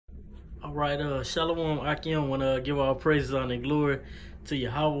All right, Shalom Akim. Want to give all praises, honor, and glory to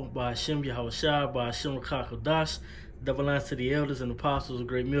Yahweh, by Hashem Yahweh Shai, by Hashem Kakodash. Double lines to the elders and apostles of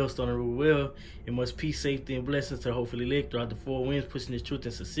Great Millstone and rule well. And much peace, safety, and blessings to hopefully elect throughout the four winds, pushing this truth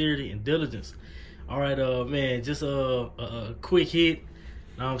and sincerity and diligence. All right, man, just a quick hit.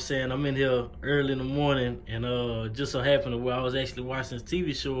 Know what I'm saying? I'm in here early in the morning, and just so happened to where I was actually watching this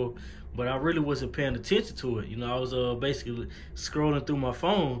TV show, but I really wasn't paying attention to it. You know, I was basically scrolling through my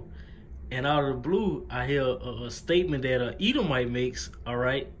phone, and out of the blue, I hear a statement that Edomite makes, all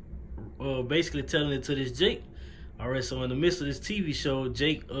right, basically telling it to this Jake. All right, so in the midst of this TV show,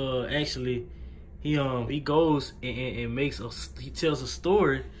 Jake actually, he goes and he tells a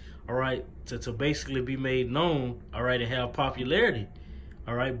story, all right, to basically be made known, all right, and have popularity.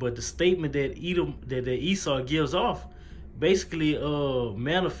 All right, but the statement that Esau gives off basically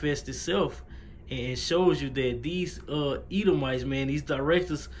manifests itself and shows you that these Edomites, man, these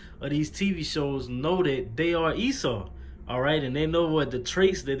directors of these TV shows know that they are Esau, all right, and they know what the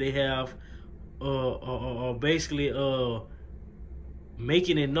traits that they have are basically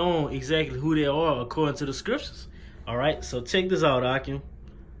making it known exactly who they are according to the scriptures. All right, so check this out, Akim.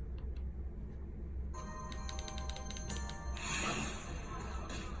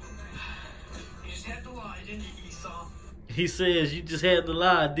 He says, you just had to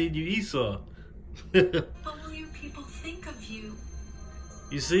lie, didn't you, Esau? What will your people think of you?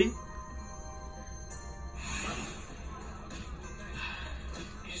 You see? You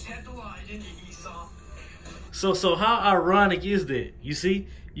just had to lie, didn't you, Esau? So how ironic is that? You see?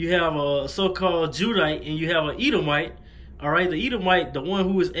 You have a so-called Judite and you have an Edomite. All right, the Edomite, the one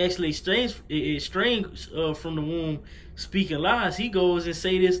who is actually estranged from the womb, speaking lies, he goes and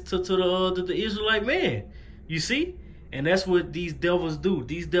say this to the Israelite man. You see? And that's what these devils do.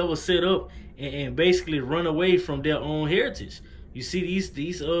 These devils set up and basically run away from their own heritage. You see, these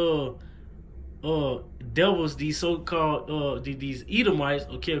devils, these so-called these Edomites,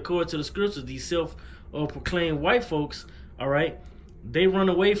 okay, according to the scriptures, these self-proclaimed white folks, all right, they run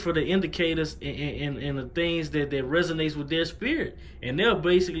away for the indicators and the things that resonates with their spirit, and they'll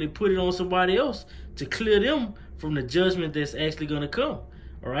basically put it on somebody else to clear them from the judgment that's actually going to come.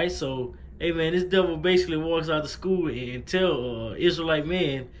 All right, so hey man, this devil basically walks out of school and tell Israelite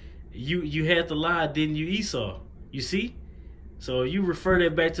man, you had to lie, didn't you, Esau? You see? So you refer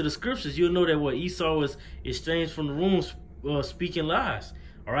that back to the scriptures, you'll know that what Esau was estranged from the womb, speaking lies.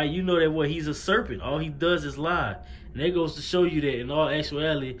 All right, you know that what he's a serpent. All he does is lie. And that goes to show you that in all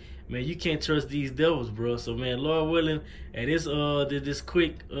actuality, man, you can't trust these devils, bro. So man, Lord willing, and this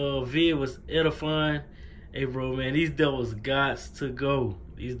quick vid was edifying. Hey bro, man, these devils got to go.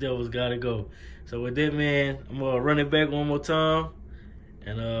 These devils gotta go. So with that, man, I'm gonna run it back one more time.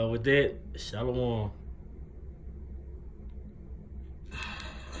 And with that, shalom. You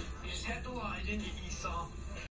just had to lie, didn't you, Esau?